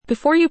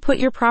Before you put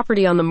your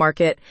property on the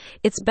market,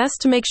 it's best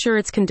to make sure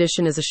its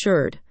condition is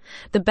assured.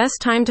 The best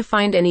time to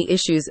find any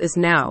issues is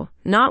now,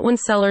 not when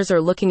sellers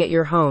are looking at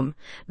your home.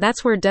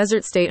 That's where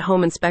Desert State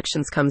Home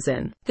Inspections comes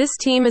in. This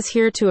team is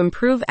here to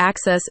improve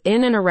access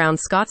in and around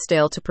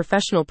Scottsdale to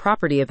professional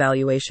property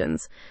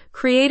evaluations,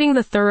 creating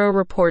the thorough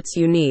reports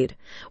you need.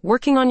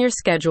 Working on your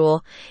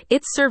schedule,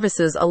 its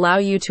services allow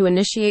you to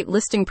initiate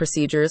listing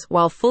procedures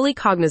while fully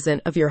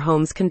cognizant of your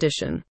home's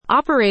condition.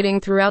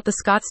 Operating throughout the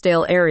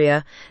Scottsdale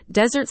area,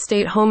 Desert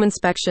State Home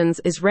Inspections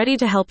is ready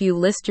to help you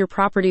list your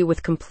property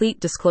with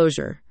complete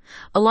disclosure.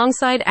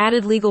 Alongside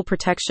added legal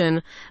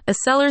protection, a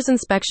seller's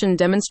inspection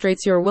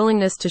demonstrates your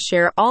willingness to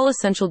share all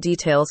essential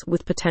details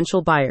with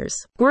potential buyers.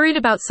 Worried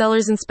about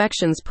sellers'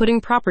 inspections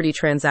putting property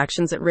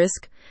transactions at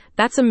risk?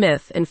 That's a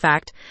myth. In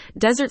fact,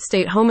 Desert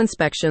State Home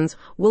Inspections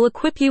will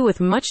equip you with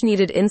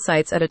much-needed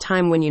insights at a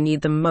time when you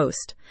need them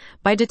most.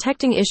 By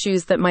detecting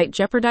issues that might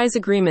jeopardize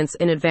agreements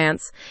in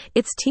advance,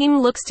 its team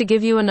looks to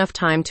give you enough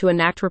time to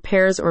enact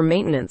repairs or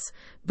maintenance,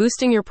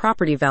 boosting your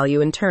property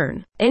value in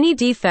turn. Any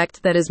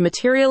defect that is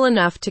material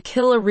enough to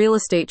kill a real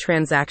estate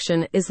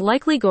transaction is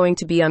likely going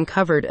to be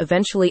uncovered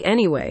eventually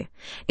anyway,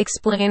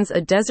 explains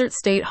a Desert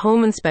State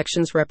Home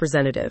Inspections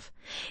representative.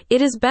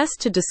 It is best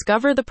to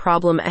discover the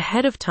problem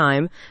ahead of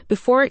time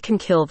before it can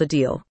kill the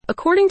deal.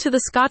 According to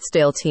the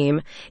Scottsdale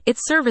team,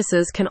 its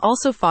services can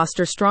also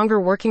foster stronger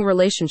working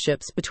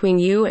relationships between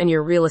you and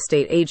your real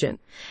estate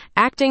agent.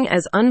 Acting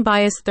as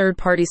unbiased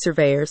third-party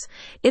surveyors,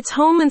 its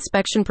home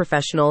inspection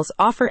professionals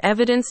offer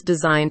evidence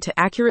designed to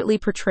accurately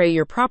portray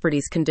your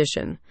property's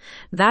condition.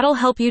 That'll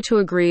help you to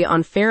agree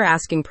on fair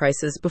asking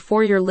prices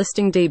before your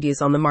listing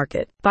debuts on the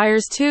market.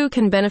 Buyers, too,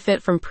 can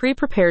benefit from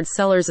pre-prepared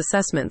sellers'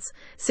 assessments,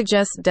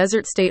 suggests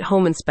Desert State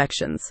Home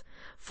Inspections.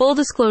 Full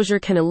disclosure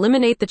can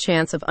eliminate the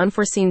chance of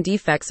unforeseen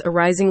defects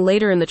arising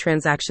later in the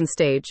transaction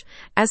stage.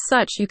 As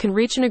such, you can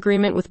reach an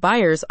agreement with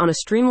buyers on a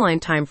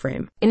streamlined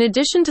timeframe. In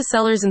addition to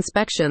sellers'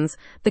 inspections,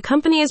 the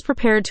company is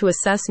prepared to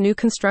assess new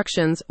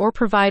constructions or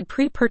provide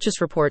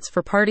pre-purchase reports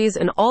for parties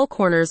in all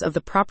corners of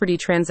the property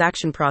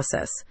transaction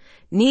process.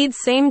 Need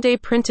same-day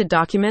printed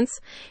documents?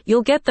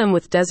 You'll get them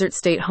with Desert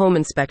State Home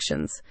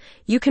Inspections.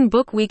 You can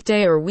book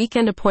weekday or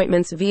weekend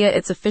appointments via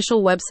its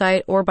official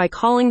website or by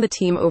calling the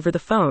team over the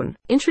phone.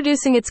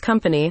 Introducing its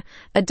company,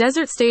 a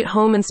Desert State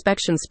Home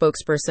Inspection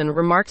spokesperson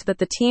remarked that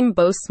the team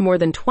boasts more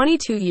than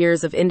 22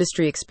 years of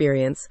industry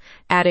experience,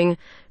 adding,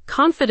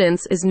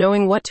 "Confidence is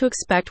knowing what to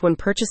expect when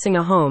purchasing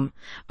a home.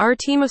 Our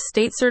team of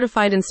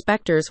state-certified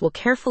inspectors will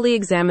carefully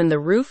examine the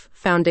roof,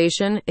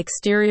 foundation,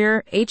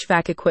 exterior,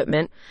 HVAC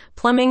equipment,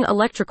 plumbing,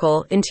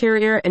 electrical,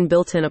 interior, and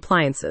built-in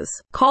appliances."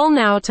 Call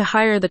now to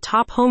hire the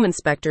top home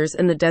inspectors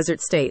in the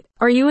Desert State.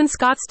 Are you in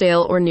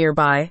Scottsdale or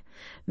nearby?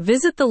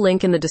 Visit the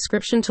link in the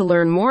description to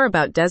learn more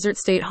about Desert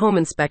State Home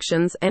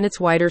Inspections and its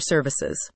wider services.